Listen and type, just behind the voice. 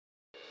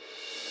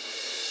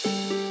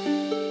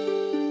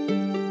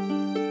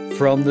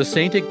from the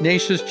St.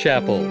 Ignatius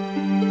Chapel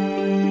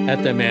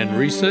at the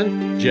Manresa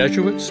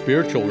Jesuit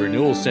Spiritual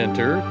Renewal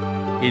Center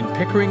in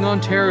Pickering,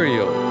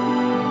 Ontario.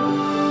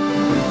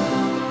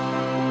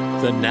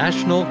 The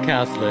National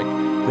Catholic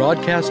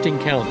Broadcasting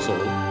Council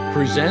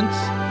presents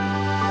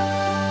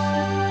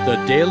the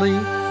Daily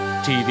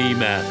TV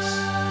Mass.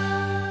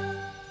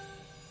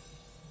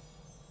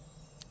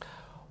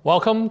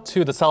 Welcome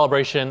to the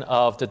celebration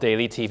of the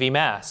Daily TV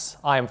Mass.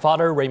 I am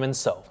Father Raymond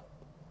So.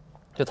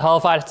 The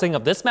televising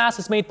of this Mass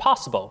is made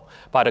possible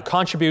by the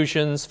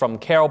contributions from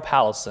Carol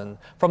Pallison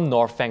from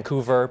North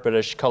Vancouver,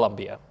 British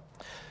Columbia.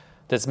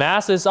 This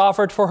Mass is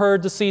offered for her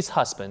deceased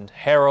husband,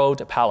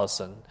 Harold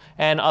Pallison,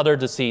 and other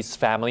deceased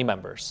family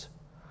members.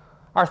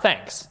 Our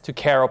thanks to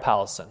Carol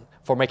Pallison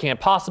for making it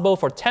possible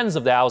for tens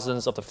of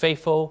thousands of the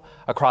faithful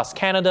across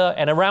Canada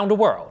and around the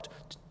world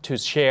to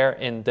share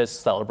in this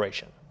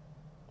celebration.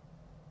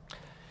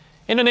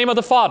 In the name of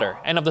the Father,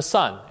 and of the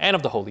Son, and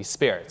of the Holy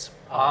Spirit.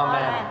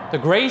 Amen. The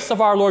grace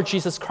of our Lord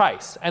Jesus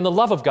Christ, and the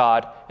love of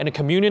God, and the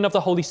communion of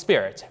the Holy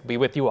Spirit be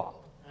with you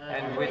all.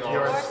 And with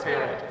your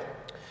spirit.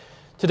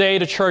 Today,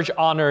 the Church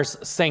honors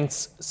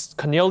Saints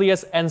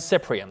Cornelius and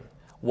Cyprian,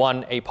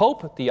 one a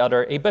pope, the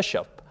other a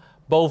bishop,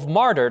 both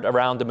martyred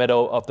around the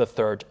middle of the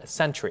 3rd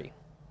century.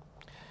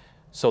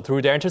 So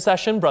through their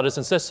intercession, brothers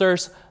and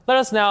sisters, let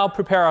us now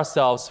prepare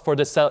ourselves for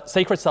this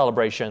sacred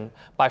celebration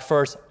by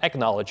first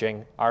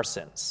acknowledging our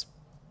sins.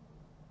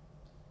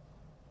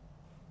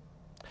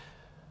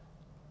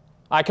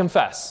 I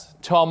confess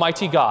to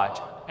Almighty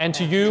God and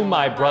to you,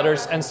 my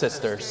brothers and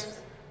sisters,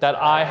 that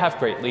I have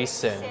greatly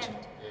sinned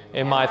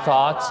in my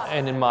thoughts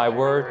and in my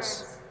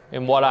words,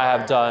 in what I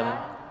have done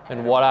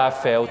and what I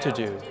have failed to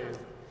do,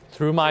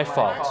 through my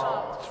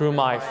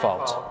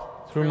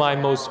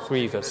most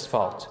grievous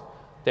fault.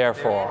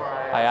 Therefore,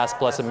 I ask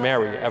Blessed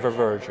Mary, ever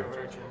Virgin,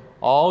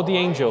 all the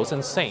angels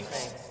and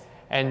saints,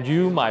 and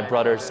you, my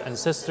brothers and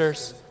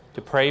sisters,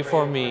 to pray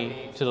for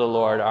me to the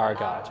Lord our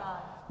God.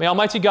 May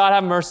Almighty God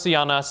have mercy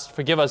on us,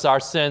 forgive us our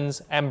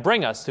sins, and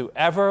bring us to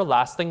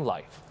everlasting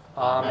life.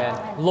 Amen.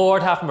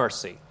 Lord, have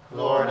mercy.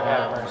 Lord,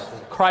 have mercy.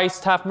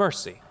 Christ, have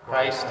mercy.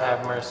 Christ,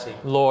 have mercy.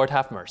 Lord,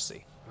 have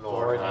mercy.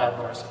 Lord, have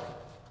mercy.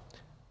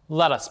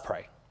 Let us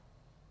pray.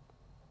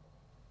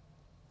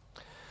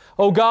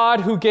 O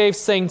God, who gave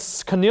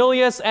Saints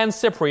Cornelius and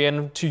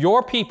Cyprian to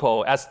your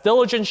people as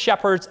diligent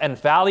shepherds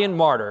and valiant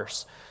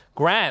martyrs,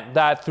 grant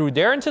that through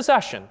their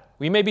intercession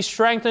we may be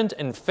strengthened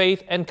in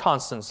faith and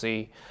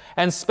constancy,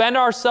 and spend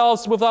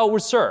ourselves without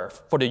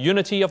reserve for the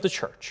unity of the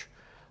Church.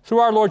 Through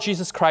our Lord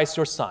Jesus Christ,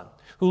 your Son,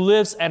 who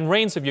lives and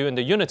reigns with you in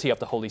the unity of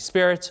the Holy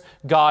Spirit,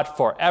 God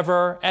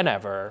forever and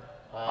ever.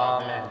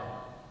 Amen.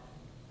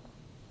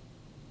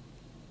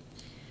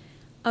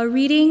 A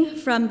reading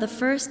from the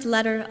first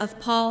letter of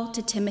Paul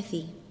to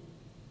Timothy.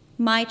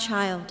 My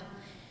child,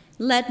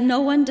 let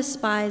no one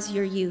despise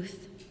your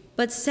youth,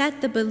 but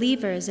set the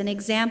believers an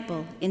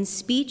example in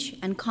speech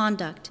and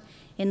conduct,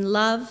 in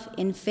love,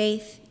 in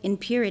faith, in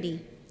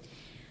purity.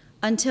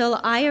 Until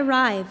I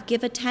arrive,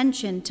 give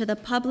attention to the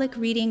public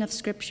reading of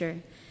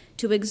Scripture,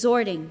 to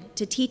exhorting,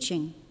 to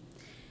teaching.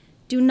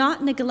 Do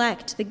not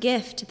neglect the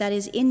gift that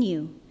is in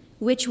you,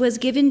 which was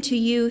given to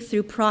you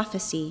through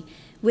prophecy,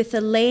 with the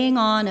laying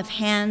on of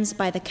hands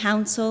by the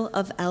council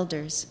of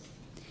elders.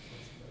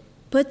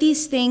 Put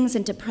these things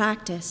into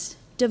practice,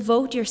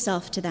 devote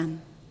yourself to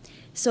them,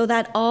 so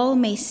that all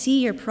may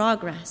see your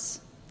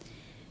progress.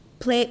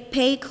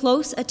 Pay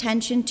close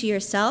attention to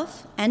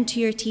yourself and to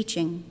your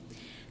teaching.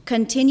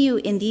 Continue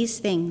in these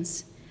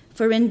things,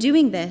 for in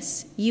doing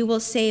this, you will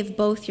save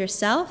both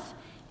yourself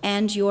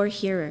and your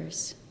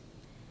hearers.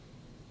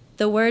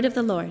 The word of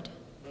the Lord.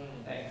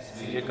 Thanks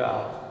be to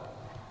God.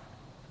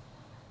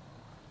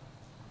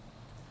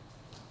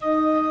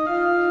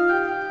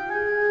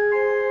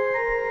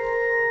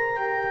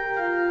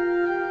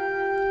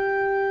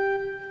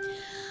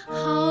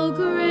 How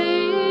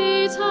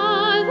great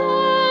are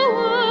the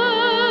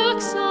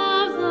works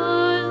of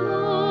the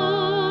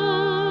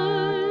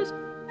Lord!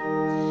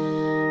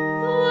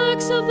 The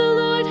works of the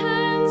Lord,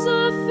 hands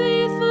are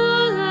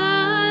faithful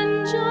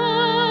and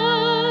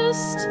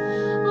just.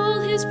 All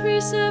his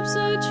precepts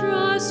are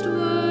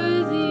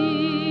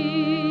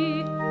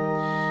trustworthy.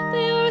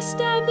 They are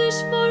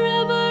established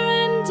forever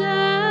and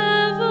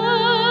ever,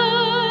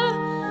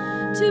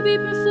 to be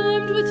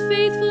performed with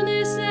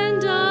faithfulness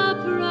and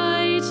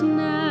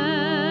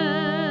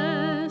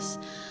uprightness.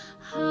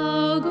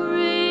 How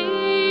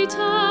great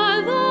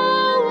are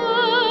the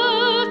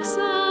works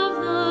of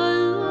the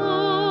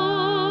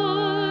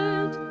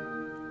Lord!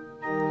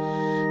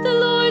 The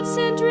Lord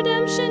sent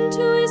redemption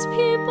to his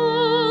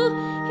people.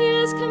 He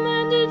has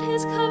commanded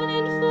his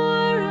covenant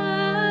forever.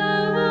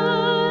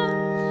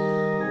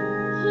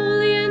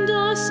 Holy and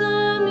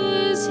awesome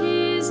is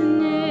his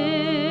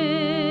name.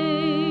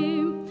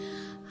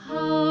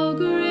 How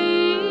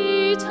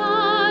great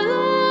are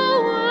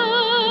the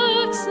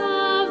works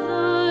of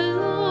the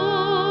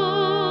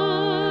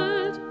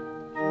Lord!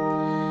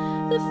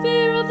 The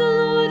fear of the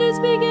Lord is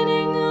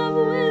beginning of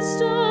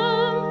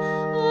wisdom.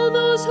 All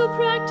those who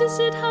practice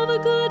it have a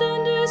good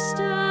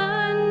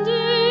understanding.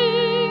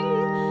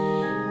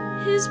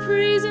 His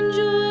praise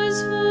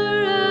endures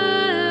forever.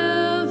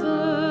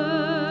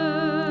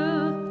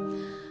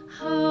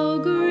 How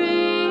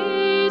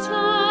great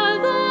are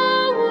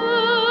the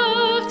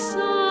works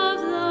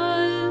of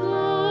the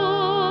Lord!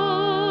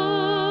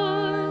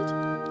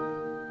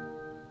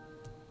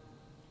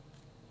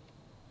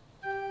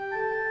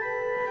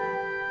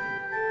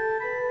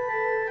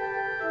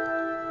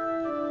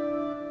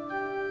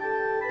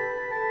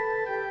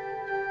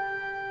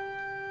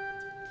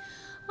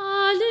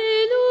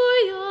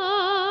 Alleluia,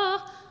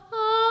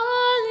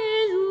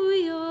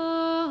 alleluia,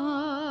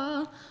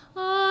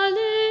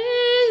 alleluia,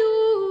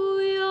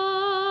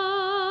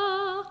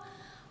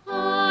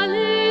 alleluia,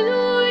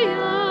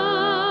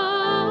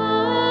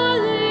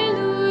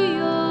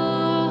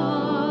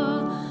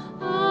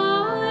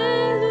 alleluia.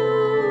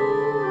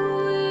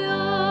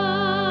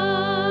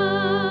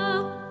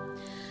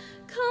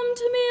 Come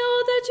to me,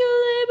 all that you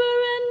labor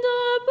and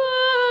are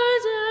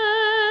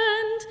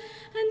burdened,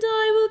 and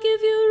I will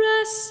give you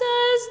rest,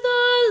 says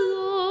the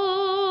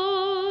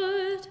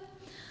Lord.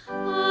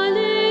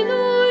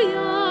 Alleluia,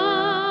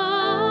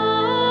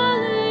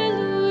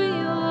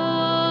 alleluia,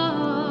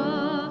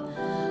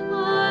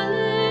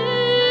 alleluia.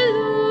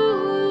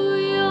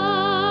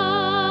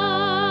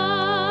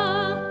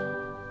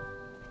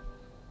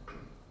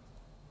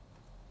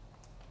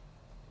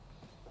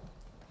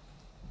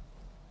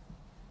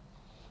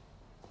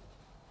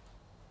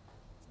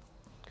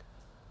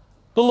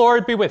 The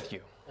Lord be with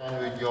you. And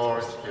with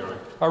your spirit.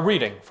 A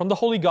reading from the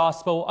Holy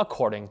Gospel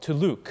according to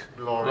Luke.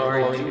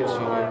 Glory to you,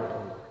 Lord.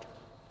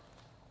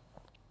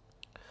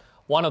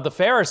 One of the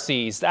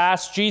Pharisees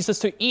asked Jesus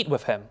to eat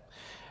with him,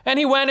 and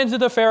he went into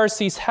the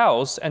Pharisee's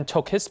house and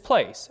took his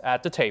place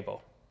at the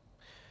table.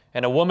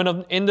 And a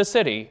woman in the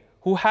city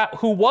who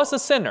was a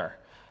sinner,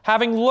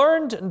 having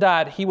learned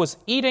that he was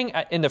eating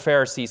in the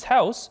Pharisee's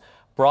house,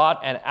 brought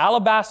an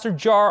alabaster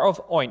jar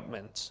of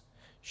ointment.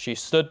 She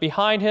stood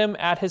behind him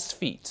at his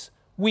feet,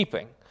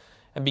 weeping,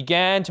 and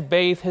began to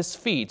bathe his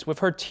feet with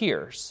her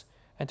tears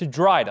and to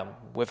dry them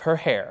with her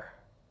hair.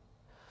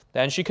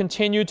 Then she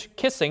continued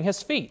kissing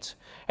his feet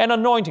and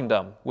anointing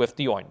them with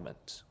the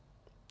ointment.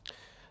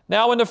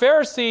 Now when the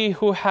Pharisee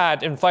who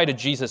had invited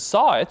Jesus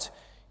saw it,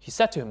 he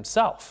said to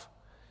himself,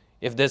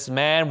 "If this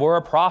man were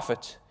a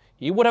prophet,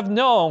 he would have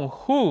known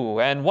who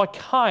and what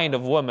kind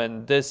of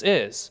woman this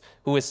is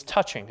who is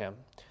touching him,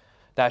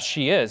 that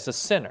she is a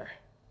sinner."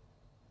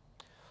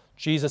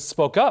 Jesus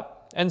spoke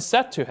up and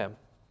said to him,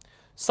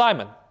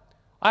 "Simon,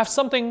 I have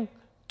something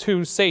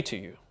to say to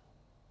you."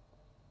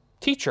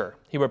 "Teacher,"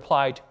 he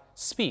replied,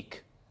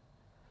 "speak."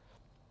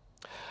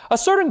 A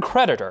certain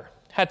creditor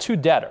had two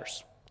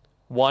debtors.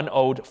 One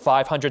owed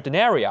 500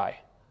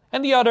 denarii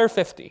and the other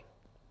 50.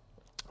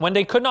 When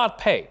they could not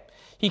pay,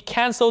 he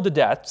canceled the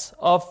debts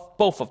of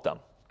both of them.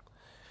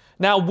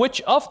 Now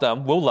which of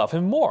them will love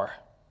him more?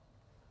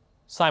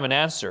 Simon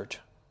answered,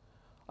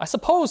 "I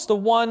suppose the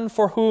one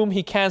for whom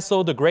he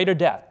canceled the greater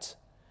debt."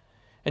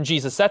 And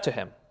Jesus said to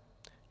him,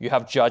 "You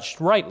have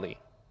judged rightly."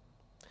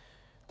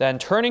 Then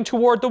turning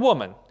toward the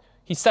woman,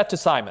 he said to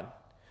Simon,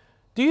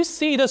 "Do you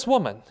see this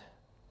woman?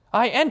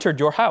 I entered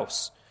your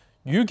house.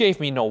 You gave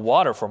me no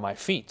water for my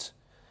feet,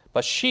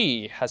 but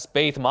she has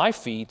bathed my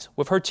feet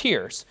with her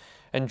tears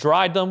and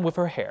dried them with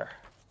her hair.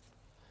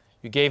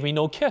 You gave me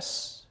no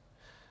kiss,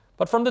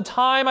 but from the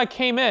time I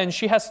came in,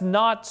 she has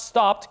not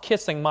stopped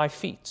kissing my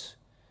feet.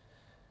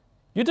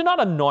 You did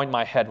not anoint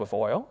my head with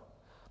oil,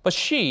 but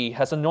she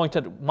has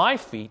anointed my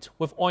feet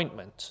with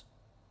ointment.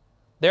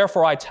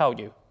 Therefore I tell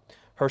you,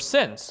 her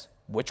sins,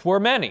 which were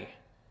many,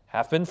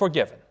 have been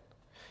forgiven.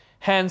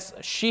 Hence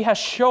she has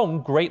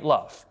shown great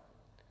love.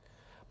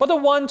 But the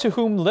one to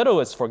whom little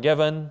is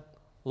forgiven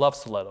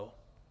loves little."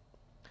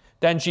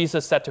 Then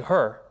Jesus said to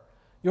her,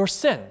 "Your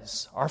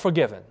sins are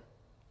forgiven."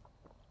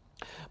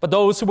 But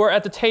those who were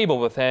at the table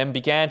with him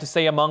began to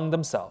say among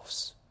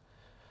themselves,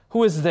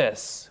 "Who is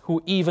this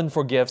who even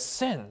forgives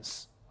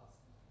sins?"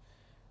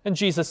 And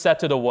Jesus said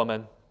to the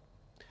woman,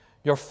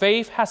 "Your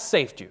faith has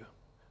saved you.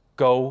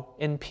 Go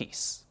in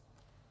peace."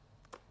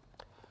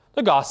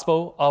 The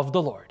Gospel of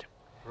the Lord.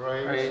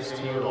 Praise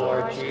to you,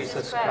 Lord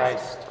Jesus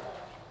Christ.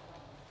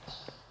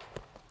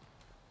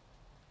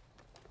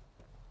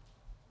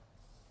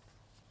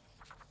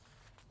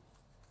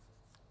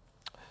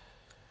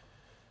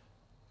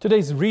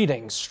 Today's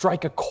readings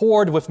strike a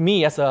chord with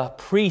me as a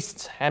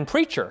priest and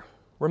preacher,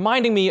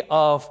 reminding me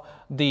of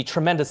the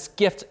tremendous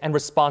gift and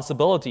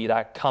responsibility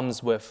that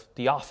comes with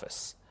the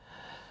office.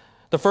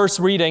 The first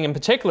reading in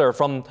particular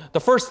from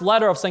the first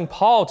letter of St.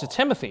 Paul to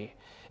Timothy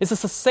is a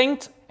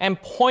succinct and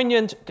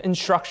poignant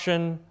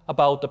instruction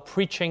about the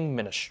preaching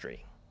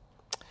ministry.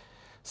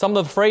 Some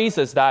of the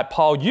phrases that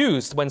Paul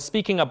used when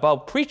speaking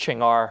about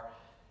preaching are,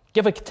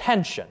 "Give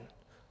attention,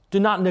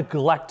 do not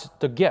neglect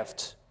the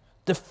gift,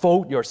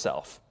 devote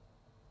yourself."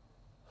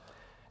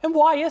 And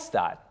why is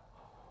that?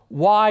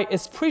 Why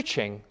is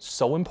preaching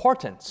so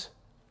important?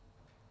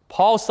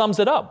 Paul sums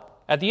it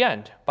up at the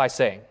end by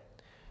saying,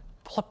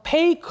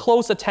 "Pay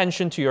close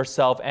attention to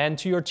yourself and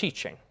to your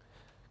teaching.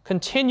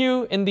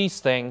 Continue in these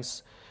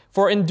things,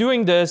 for in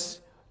doing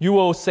this, you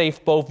will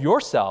save both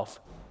yourself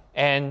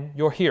and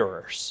your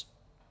hearers.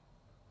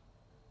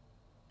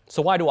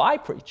 So why do I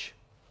preach?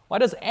 Why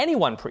does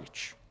anyone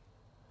preach?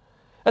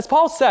 As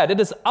Paul said, it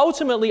is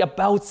ultimately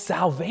about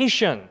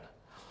salvation.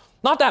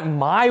 Not that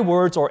my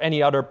words or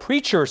any other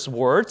preacher's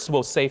words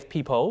will save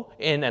people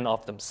in and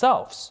of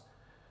themselves.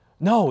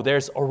 No,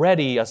 there's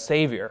already a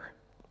Savior.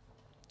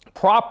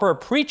 Proper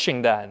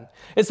preaching, then,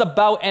 is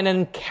about an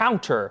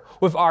encounter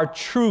with our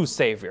true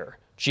Savior,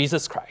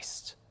 Jesus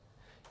Christ.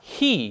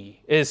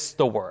 He is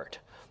the Word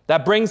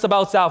that brings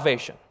about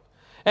salvation,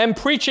 and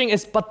preaching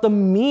is but the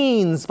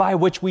means by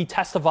which we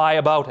testify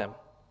about Him.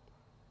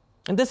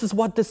 And this is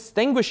what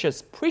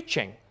distinguishes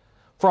preaching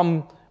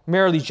from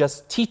merely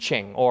just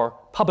teaching or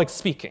public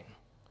speaking.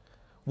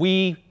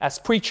 We, as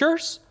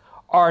preachers,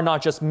 are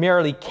not just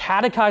merely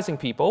catechizing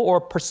people or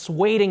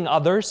persuading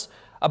others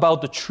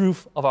about the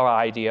truth of our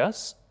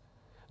ideas.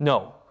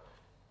 No,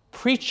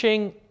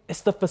 preaching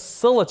is the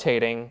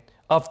facilitating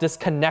of this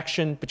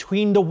connection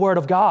between the Word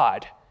of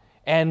God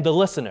and the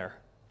listener,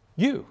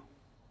 you.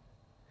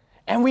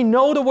 And we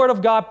know the Word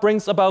of God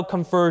brings about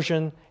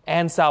conversion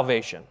and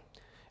salvation,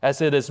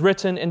 as it is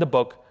written in the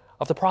book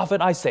of the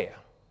prophet Isaiah.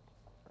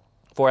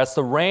 For as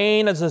the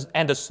rain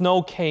and the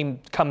snow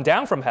come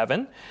down from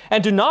heaven,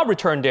 and do not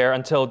return there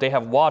until they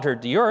have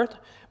watered the earth,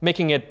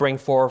 making it bring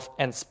forth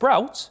and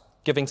sprout,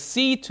 giving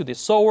seed to the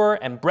sower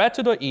and bread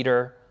to the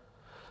eater,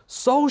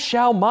 so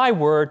shall my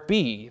word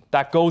be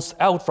that goes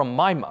out from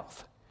my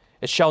mouth.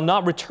 It shall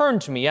not return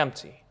to me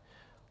empty,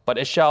 but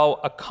it shall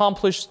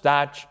accomplish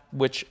that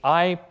which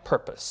I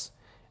purpose,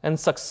 and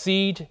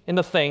succeed in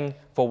the thing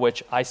for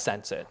which I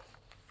sent it.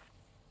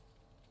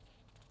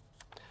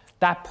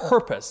 That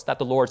purpose that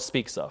the Lord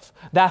speaks of,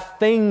 that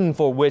thing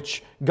for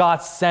which God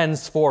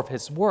sends forth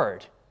His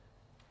word,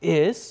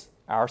 is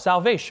our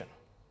salvation.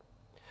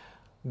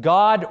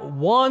 God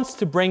wants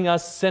to bring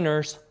us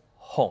sinners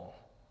home.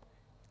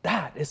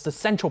 That is the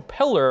central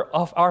pillar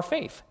of our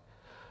faith.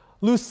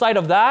 Lose sight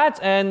of that,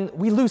 and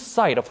we lose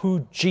sight of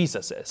who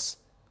Jesus is,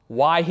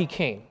 why He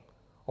came,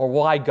 or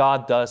why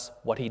God does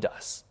what He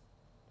does.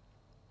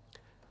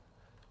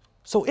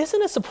 So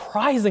isn't it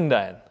surprising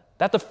then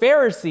that the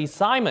Pharisee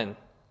Simon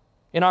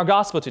in our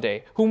gospel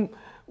today, whom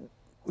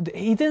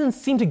he didn't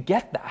seem to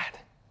get that.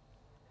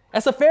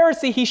 As a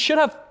Pharisee, he should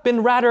have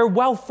been rather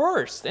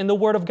well-versed in the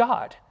Word of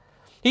God.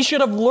 He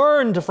should have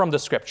learned from the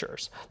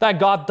Scriptures that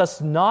God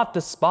does not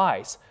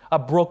despise a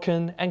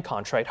broken and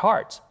contrite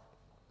heart.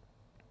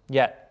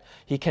 Yet,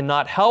 he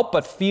cannot help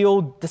but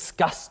feel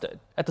disgusted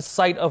at the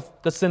sight of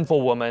the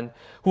sinful woman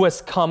who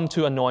has come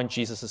to anoint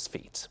Jesus'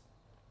 feet.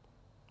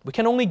 We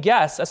can only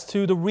guess as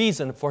to the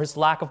reason for his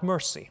lack of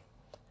mercy.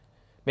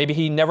 Maybe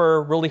he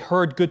never really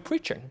heard good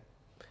preaching.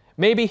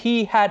 Maybe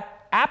he had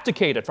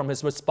abdicated from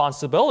his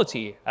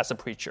responsibility as a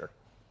preacher.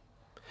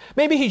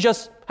 Maybe he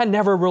just had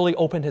never really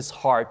opened his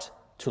heart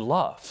to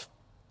love.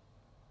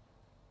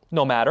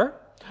 No matter,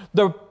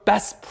 the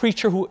best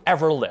preacher who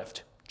ever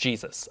lived,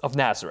 Jesus of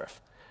Nazareth,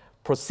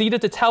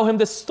 proceeded to tell him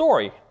this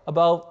story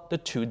about the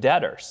two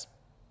debtors.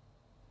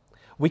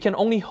 We can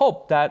only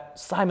hope that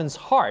Simon's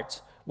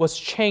heart was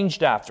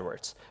changed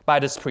afterwards by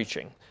this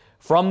preaching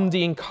from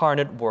the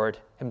incarnate Word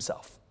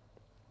Himself.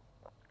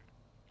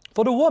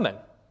 For the woman,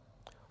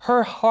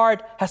 her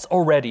heart has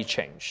already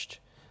changed.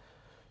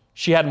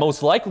 She had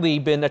most likely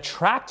been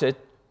attracted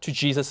to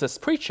Jesus'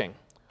 preaching,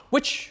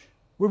 which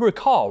we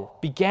recall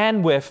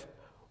began with,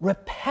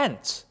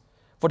 "Repent,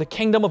 for the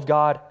kingdom of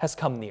God has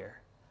come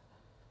near."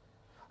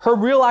 Her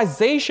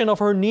realization of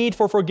her need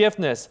for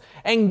forgiveness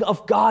and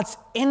of God's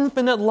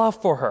infinite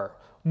love for her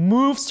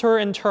moves her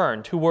in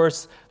turn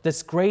towards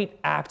this great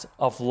act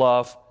of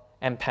love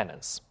and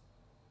penance.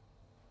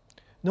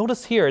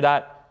 Notice here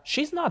that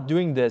she's not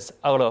doing this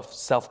out of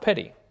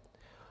self-pity,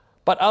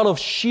 but out of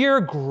sheer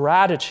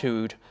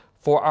gratitude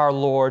for our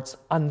Lord's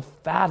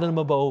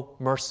unfathomable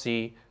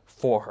mercy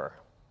for her.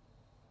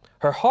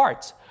 Her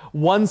heart,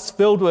 once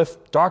filled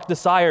with dark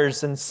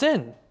desires and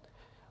sin,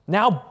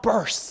 now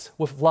bursts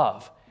with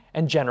love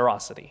and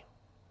generosity.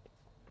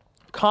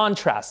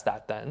 Contrast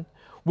that then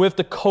with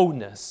the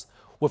coldness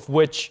with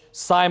which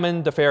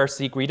Simon the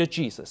Pharisee greeted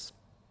Jesus.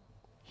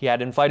 He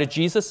had invited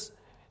Jesus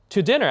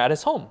to dinner at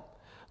his home,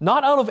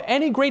 not out of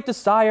any great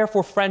desire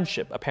for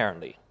friendship,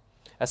 apparently,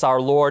 as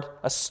our Lord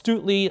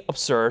astutely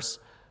observes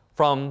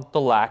from the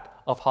lack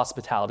of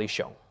hospitality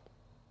shown.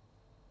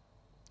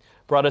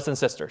 Brothers and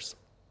sisters,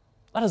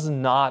 let us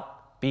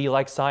not be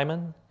like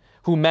Simon,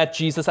 who met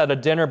Jesus at a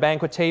dinner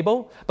banquet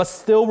table, but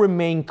still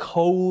remained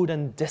cold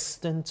and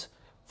distant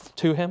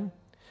to him,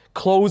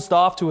 closed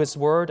off to his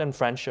word and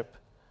friendship.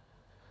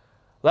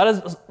 Let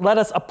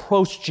us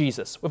approach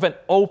Jesus with an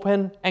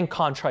open and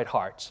contrite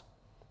heart,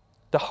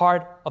 the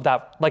heart of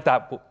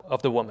that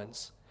of the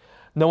woman's,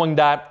 knowing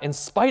that in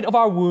spite of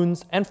our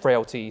wounds and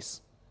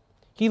frailties,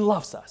 He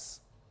loves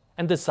us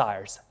and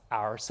desires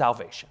our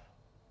salvation.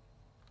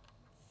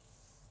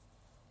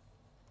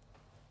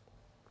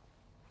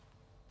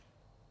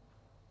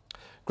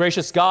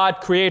 Gracious God,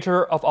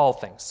 Creator of all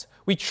things,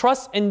 we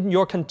trust in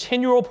Your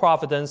continual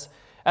providence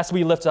as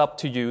we lift up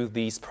to You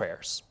these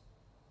prayers.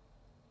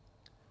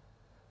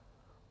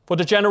 for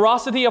the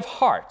generosity of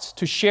heart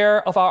to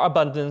share of our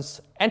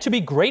abundance and to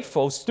be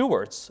grateful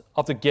stewards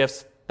of the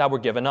gifts that were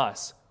given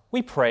us,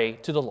 we pray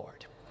to the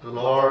Lord.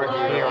 Lord,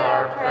 hear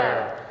our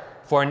prayer.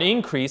 For an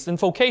increase in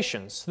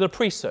vocations to the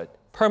priesthood,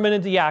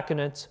 permanent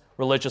diaconate,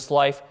 religious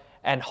life,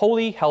 and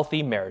holy,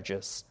 healthy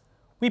marriages,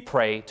 we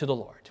pray to the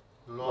Lord.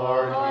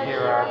 Lord, hear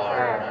our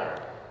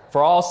prayer.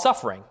 For all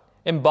suffering,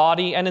 in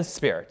body and in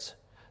spirit,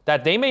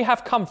 that they may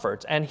have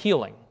comfort and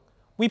healing,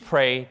 we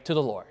pray to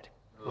the Lord.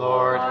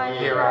 Lord,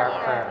 hear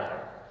our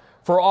prayer.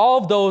 For all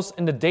of those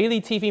in the daily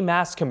TV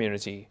Mass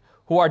community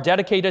who are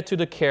dedicated to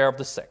the care of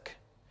the sick,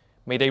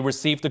 may they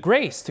receive the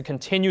grace to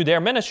continue their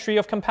ministry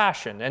of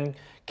compassion and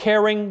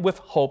caring with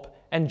hope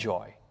and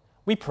joy.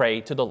 We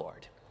pray to the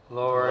Lord.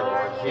 Lord,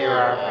 hear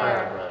our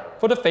prayer.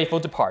 For the faithful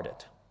departed,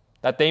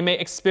 that they may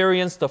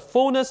experience the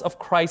fullness of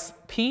Christ's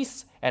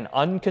peace and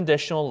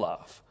unconditional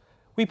love,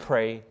 we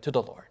pray to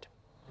the Lord.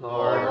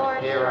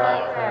 Lord, hear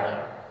our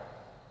prayer.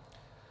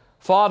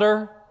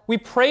 Father, we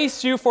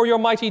praise you for your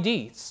mighty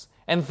deeds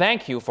and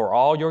thank you for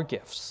all your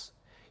gifts.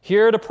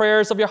 Hear the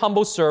prayers of your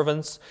humble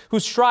servants who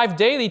strive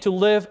daily to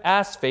live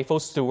as faithful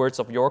stewards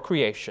of your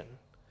creation.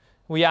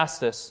 We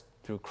ask this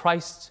through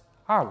Christ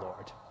our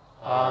Lord.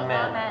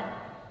 Amen.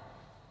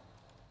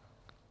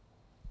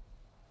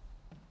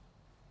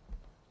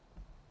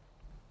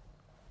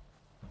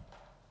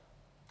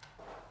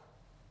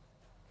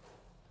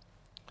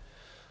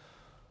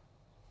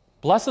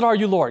 Blessed are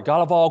you, Lord,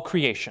 God of all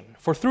creation,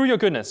 for through your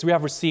goodness we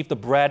have received the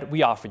bread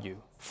we offer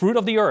you, fruit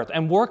of the earth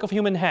and work of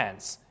human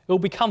hands. It will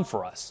become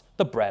for us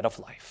the bread of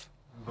life.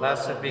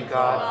 Blessed be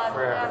God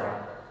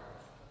forever.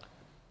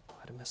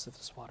 By the midst of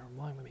this water and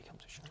wine, we may come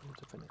to share in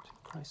the divinity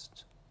of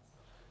Christ,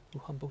 who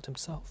humbled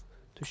himself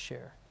to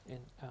share in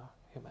our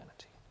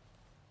humanity.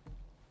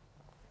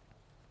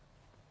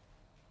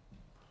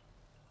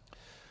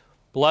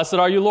 Blessed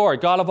are you,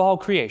 Lord, God of all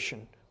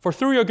creation, for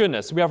through your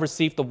goodness we have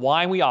received the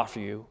wine we offer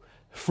you,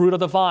 fruit of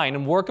the vine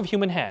and work of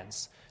human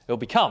hands. It will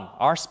become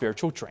our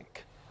spiritual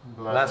drink.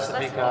 Blessed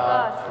be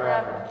God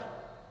forever.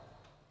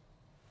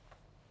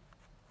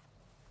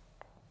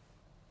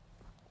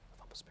 With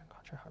humble spirit and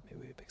contrite heart, may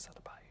we be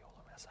accepted by you, O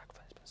Lord, as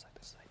sacrifice, but as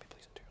this day be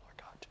pleasing to you, Lord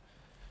God.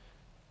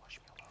 Wash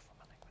me, O Lord, from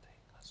my iniquity,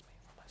 cleanse me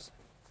from my sin.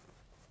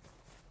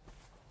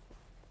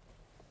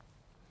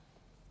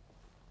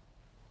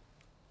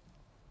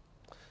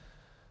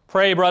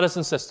 Pray, brothers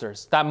and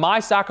sisters, that my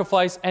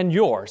sacrifice and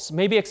yours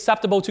may be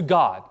acceptable to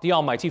God, the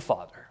Almighty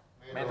Father.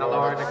 May the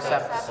Lord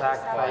accept the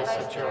sacrifice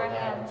at your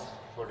hands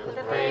for the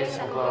praise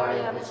and glory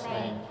of his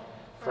name,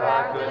 for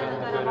our good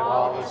and the good of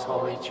all his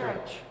holy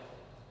church.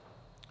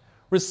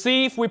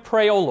 Receive, we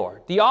pray, O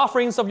Lord, the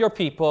offerings of your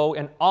people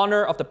in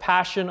honor of the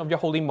passion of your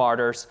holy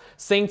martyrs,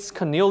 Saints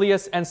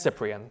Cornelius and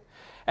Cyprian.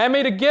 And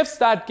may the gifts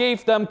that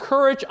gave them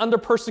courage under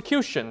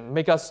persecution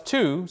make us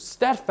too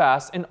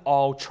steadfast in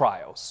all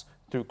trials.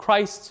 Through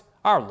Christ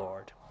our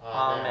Lord.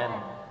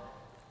 Amen.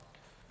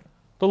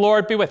 The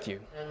Lord be with you.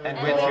 And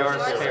with your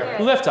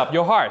spirit. Lift up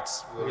your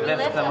hearts. We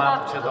lift them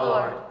up to the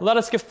Lord. Let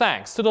us give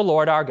thanks to the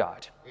Lord our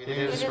God. It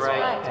is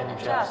right and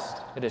just.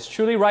 It is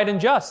truly right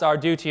and just, our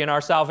duty and our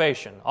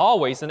salvation,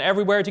 always and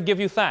everywhere to give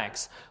you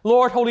thanks,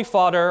 Lord, Holy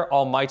Father,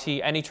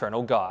 Almighty and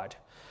eternal God.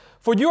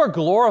 For you are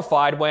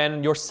glorified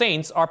when your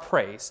saints are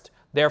praised.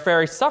 Their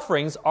very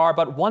sufferings are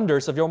but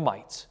wonders of your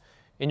might.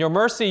 In your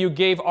mercy you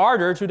gave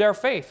ardor to their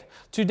faith.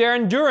 To their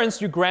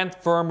endurance you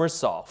grant firm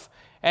resolve.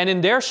 And in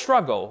their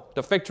struggle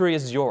the victory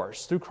is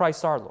yours through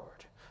Christ our Lord.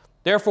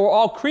 Therefore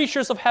all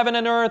creatures of heaven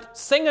and earth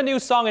sing a new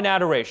song in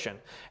adoration.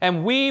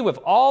 And we with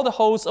all the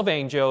hosts of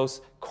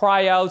angels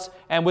cry out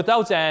and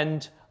without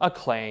end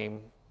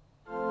acclaim.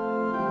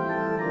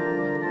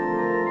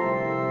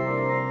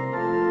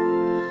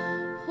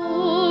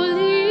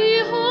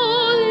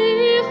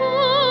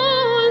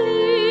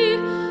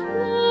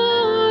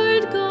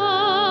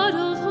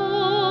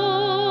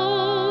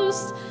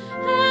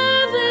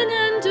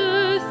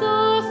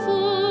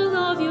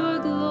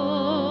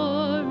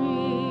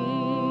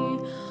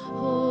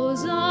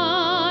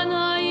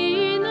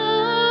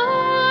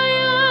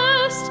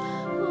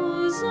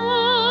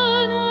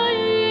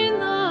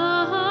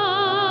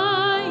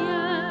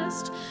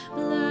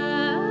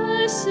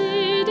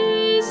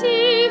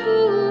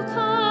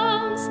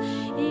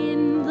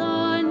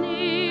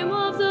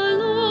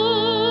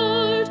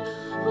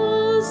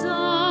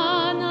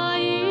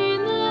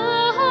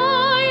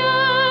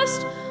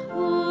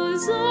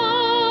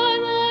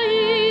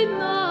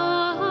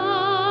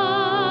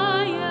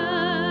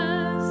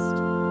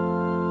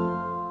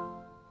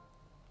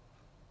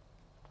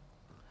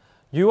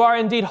 You are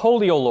indeed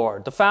holy, O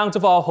Lord, the fount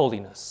of all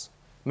holiness.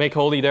 Make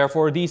holy,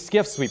 therefore, these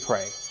gifts, we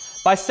pray,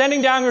 by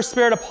sending down your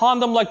Spirit upon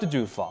them like the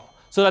dewfall,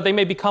 so that they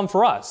may become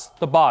for us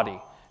the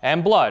body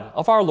and blood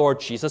of our Lord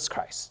Jesus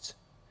Christ.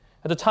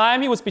 At the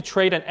time he was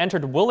betrayed and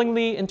entered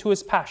willingly into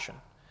his passion,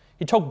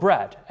 he took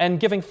bread and,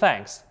 giving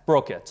thanks,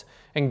 broke it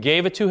and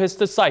gave it to his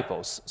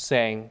disciples,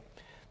 saying,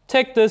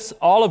 "Take this,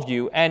 all of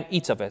you, and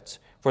eat of it,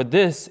 for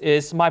this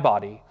is my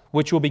body,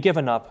 which will be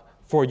given up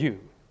for you."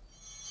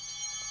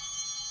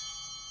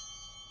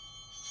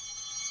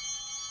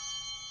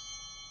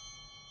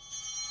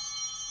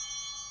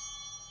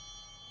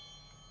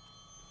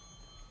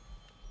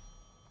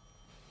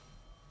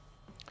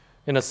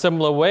 In a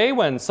similar way,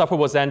 when supper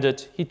was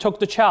ended, he took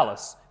the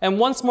chalice, and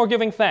once more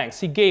giving thanks,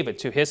 he gave it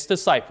to his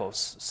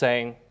disciples,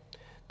 saying,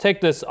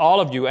 "Take this, all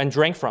of you, and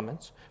drink from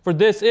it, for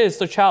this is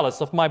the chalice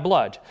of my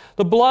blood,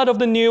 the blood of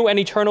the new and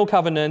eternal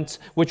covenant,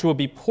 which will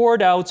be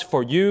poured out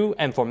for you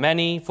and for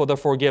many for the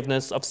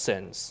forgiveness of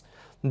sins.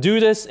 Do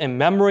this in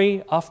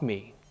memory of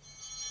me."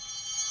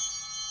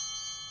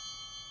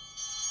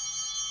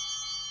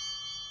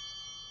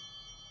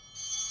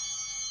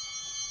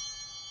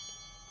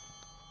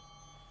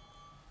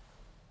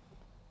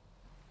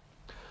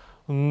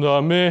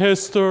 The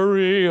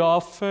mystery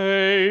of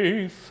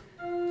faith.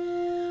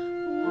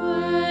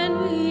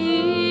 When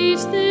we eat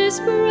this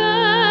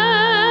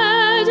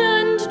bread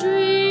and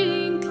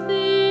drink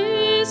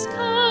this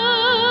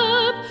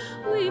cup,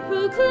 we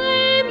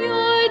proclaim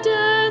your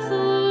death,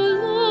 O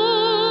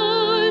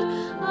Lord,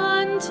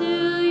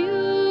 until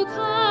you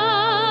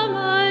come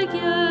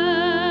again.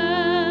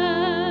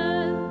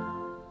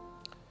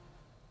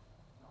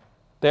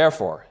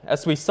 Therefore,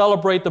 as we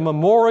celebrate the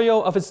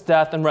memorial of his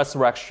death and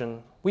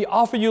resurrection, we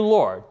offer you,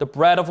 Lord, the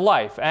bread of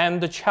life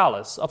and the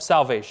chalice of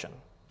salvation,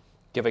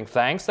 giving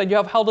thanks that you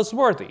have held us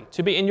worthy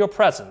to be in your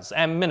presence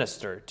and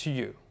minister to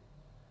you.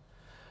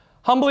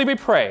 Humbly we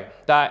pray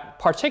that,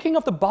 partaking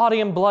of the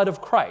body and blood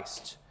of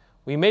Christ,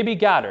 we may be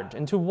gathered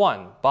into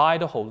one by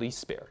the Holy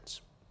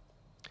Spirit.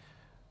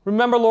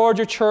 Remember, Lord,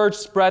 your church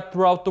spread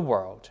throughout the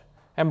world,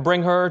 and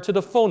bring her to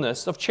the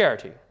fullness of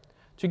charity,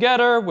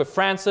 together with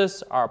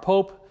Francis, our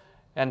Pope,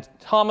 and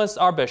Thomas,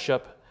 our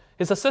Bishop,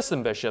 his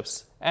assistant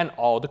bishops, and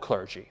all the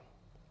clergy.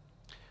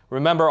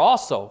 Remember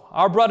also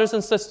our brothers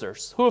and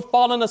sisters who have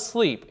fallen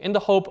asleep in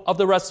the hope of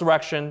the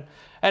resurrection,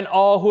 and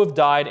all who have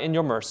died in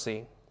your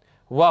mercy.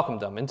 Welcome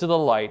them into the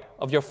light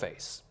of your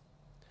face.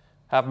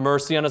 Have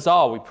mercy on us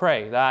all, we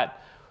pray,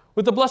 that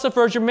with the Blessed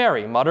Virgin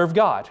Mary, Mother of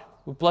God,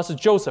 with Blessed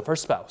Joseph, her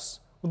spouse,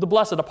 with the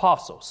blessed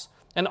apostles,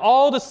 and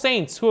all the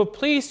saints who have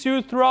pleased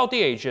you throughout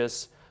the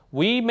ages,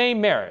 we may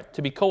merit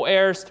to be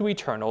co-heirs to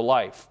eternal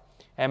life,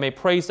 and may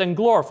praise and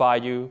glorify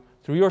you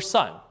through your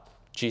Son,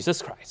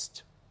 Jesus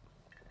Christ.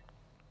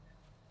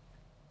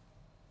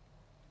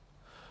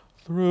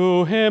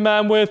 Through him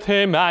and with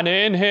him and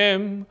in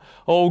him,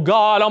 O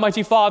God,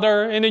 Almighty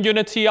Father, in the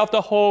unity of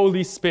the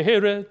Holy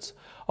Spirit,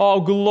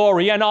 all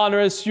glory and honor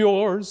is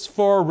yours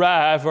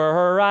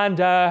forever and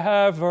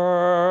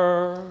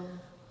ever.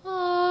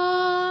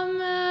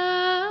 Amen.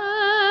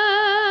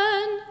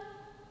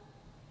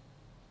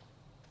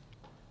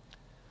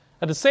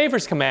 At the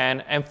Savior's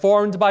command and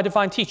formed by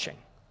divine teaching,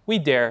 we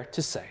dare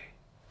to say,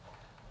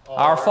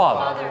 Our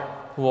Father,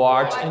 who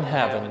art in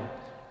heaven,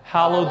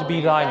 hallowed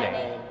be thy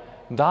name.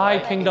 Thy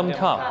kingdom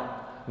come,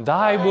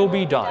 thy will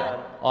be done,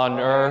 on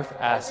earth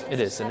as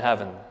it is in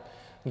heaven.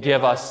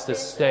 Give us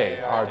this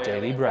day our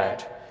daily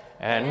bread,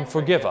 and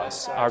forgive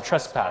us our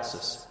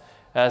trespasses,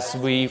 as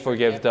we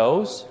forgive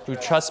those who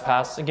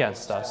trespass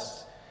against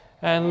us.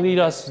 And lead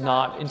us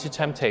not into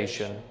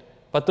temptation,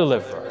 but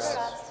deliver us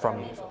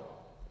from evil.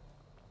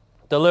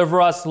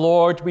 Deliver us,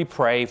 Lord, we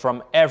pray,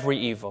 from every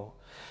evil.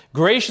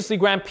 Graciously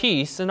grant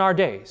peace in our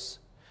days,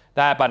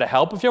 that by the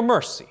help of your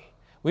mercy,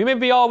 we may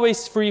be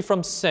always free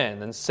from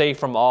sin and safe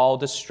from all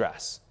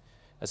distress,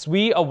 as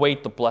we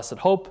await the blessed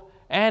hope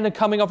and the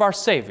coming of our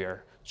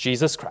Savior,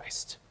 Jesus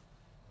Christ.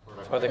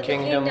 For the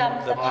kingdom,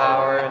 the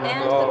power, and the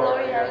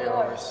glory are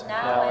yours,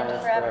 now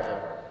and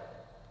forever.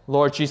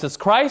 Lord Jesus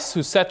Christ,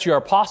 who said to your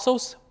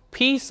apostles,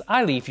 "Peace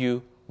I leave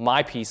you,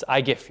 my peace I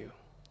give you,"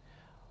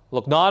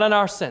 look not on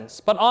our sins,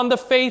 but on the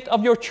faith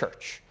of your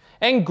church,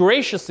 and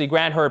graciously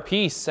grant her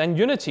peace and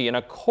unity in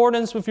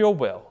accordance with your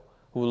will,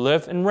 who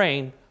live and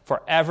reign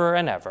forever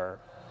and ever.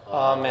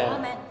 Amen.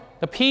 Amen.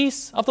 The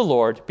peace of the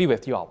Lord be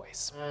with you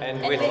always.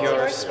 And with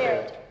your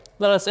spirit.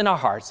 Let us in our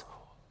hearts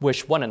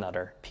wish one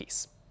another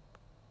peace.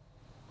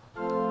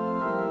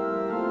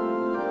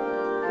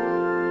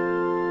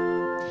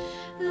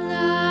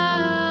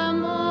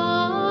 Lamb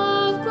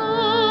of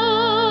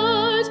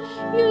God,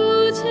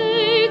 you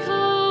take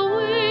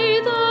away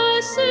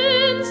the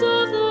sins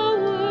of the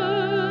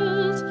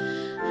world.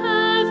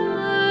 Have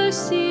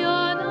mercy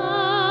on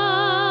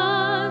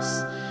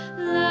us.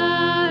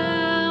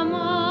 Lamb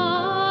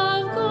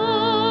of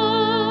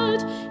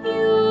God,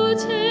 you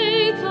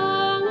take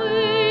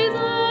away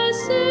the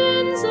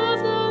sins of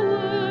the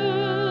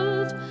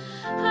world.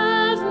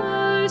 Have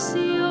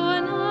mercy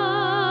on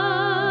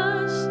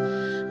us.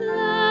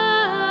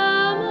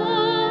 Lamb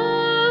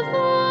of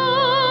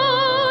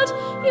God,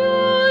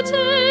 you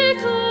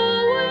take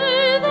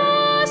away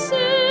the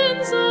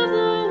sins of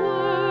the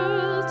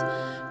world.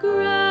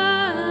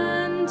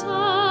 Grant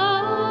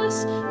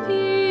us peace.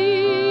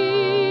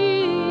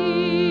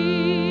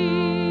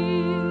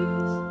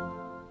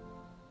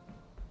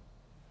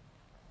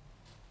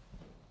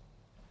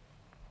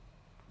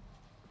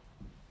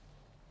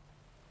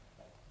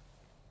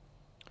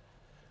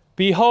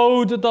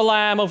 Behold the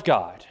Lamb of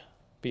God.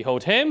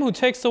 Behold him who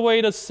takes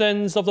away the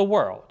sins of the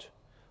world.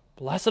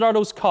 Blessed are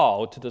those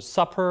called to the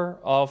supper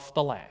of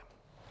the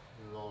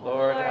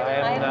Lord, I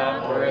am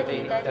not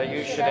worthy that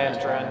you should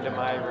enter under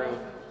my roof,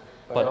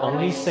 but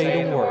only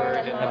say the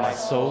word, and my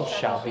soul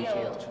shall be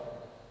healed.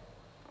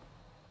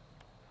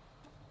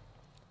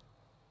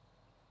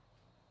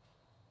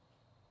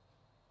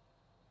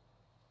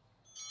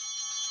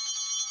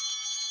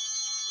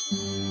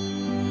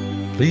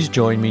 Please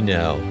join me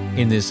now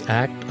in this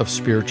act of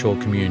spiritual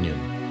communion.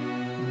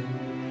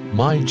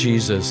 My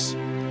Jesus,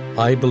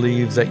 I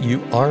believe that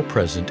you are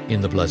present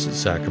in the Blessed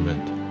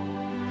Sacrament.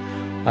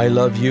 I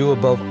love you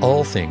above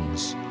all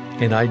things,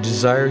 and I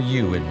desire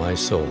you in my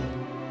soul.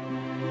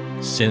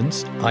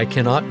 Since I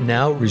cannot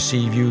now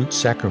receive you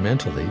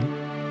sacramentally,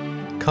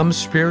 come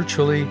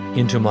spiritually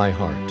into my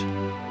heart,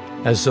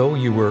 as though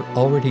you were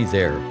already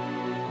there.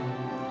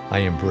 I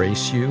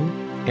embrace you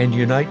and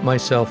unite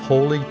myself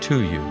wholly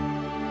to you.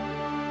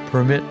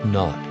 Permit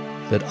not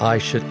that I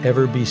should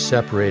ever be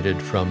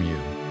separated from you.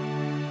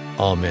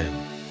 Amen.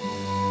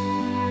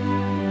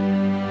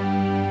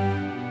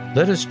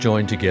 Let us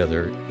join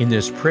together in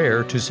this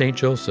prayer to Saint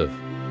Joseph.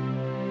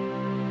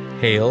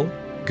 Hail,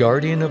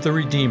 guardian of the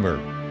Redeemer,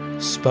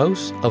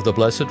 spouse of the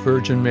Blessed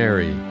Virgin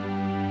Mary.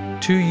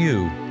 To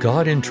you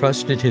God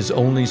entrusted his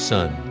only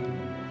Son.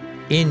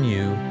 In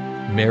you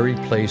Mary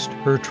placed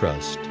her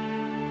trust.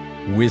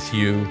 With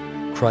you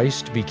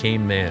Christ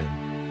became man.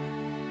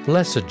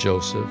 Blessed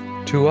Joseph,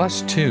 to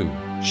us too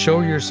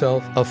show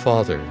yourself a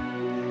father,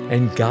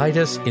 and guide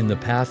us in the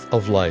path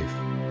of life.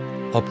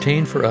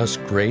 Obtain for us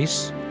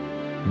grace,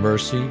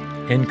 mercy,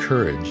 and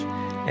courage,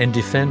 and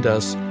defend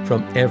us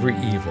from every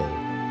evil.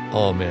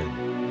 Amen.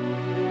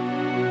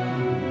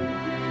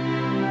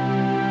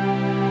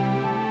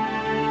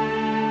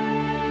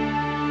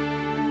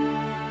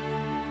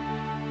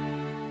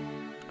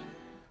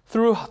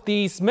 Through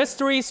these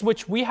mysteries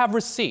which we have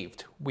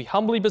received, we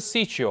humbly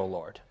beseech you, O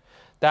Lord,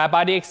 that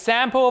by the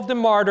example of the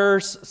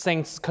martyrs,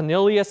 Saints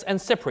Cornelius and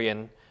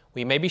Cyprian,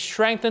 we may be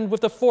strengthened with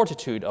the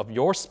fortitude of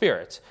your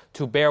Spirit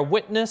to bear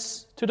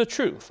witness to the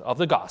truth of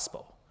the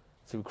gospel.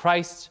 Through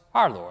Christ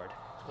our Lord.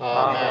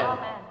 Amen.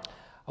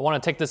 I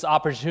want to take this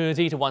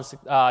opportunity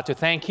to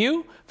thank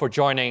you for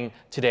joining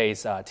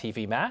today's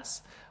TV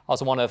Mass. I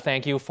also want to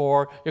thank you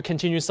for your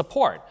continued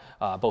support,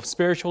 both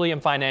spiritually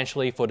and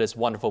financially, for this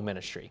wonderful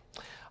ministry.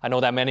 I know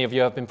that many of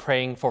you have been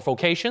praying for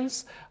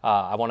vocations.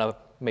 I want to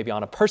maybe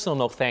on a personal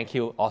note, thank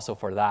you also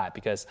for that,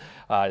 because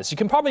as you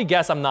can probably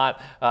guess, I'm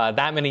not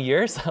that many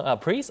years a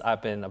priest.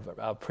 I've been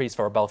a priest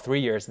for about 3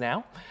 years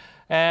now.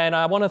 And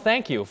I want to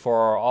thank you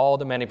for all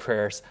the many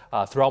prayers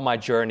throughout my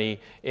journey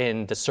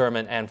in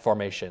discernment and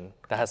formation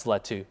that has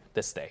led to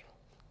this day.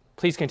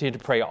 Please continue to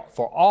pray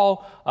for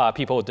all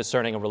people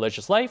discerning a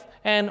religious life,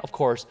 and of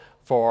course,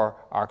 for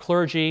our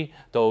clergy,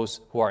 those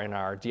who are in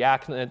our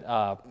diaconate,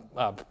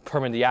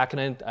 permanent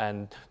diaconate,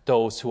 and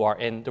those who are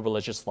in the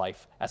religious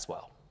life as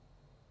well.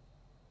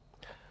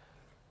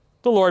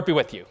 The Lord be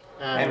with you.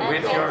 And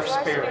with your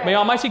spirit. May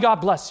Almighty God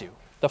bless you,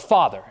 the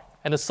Father,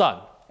 and the Son,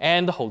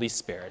 and the Holy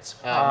Spirit.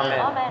 Amen.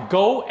 Amen.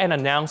 Go and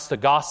announce the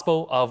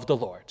gospel of the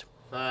Lord.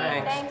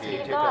 Thanks be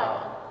to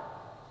God.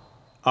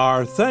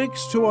 Our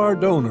thanks to our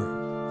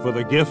donor for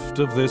the gift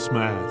of this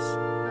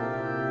Mass.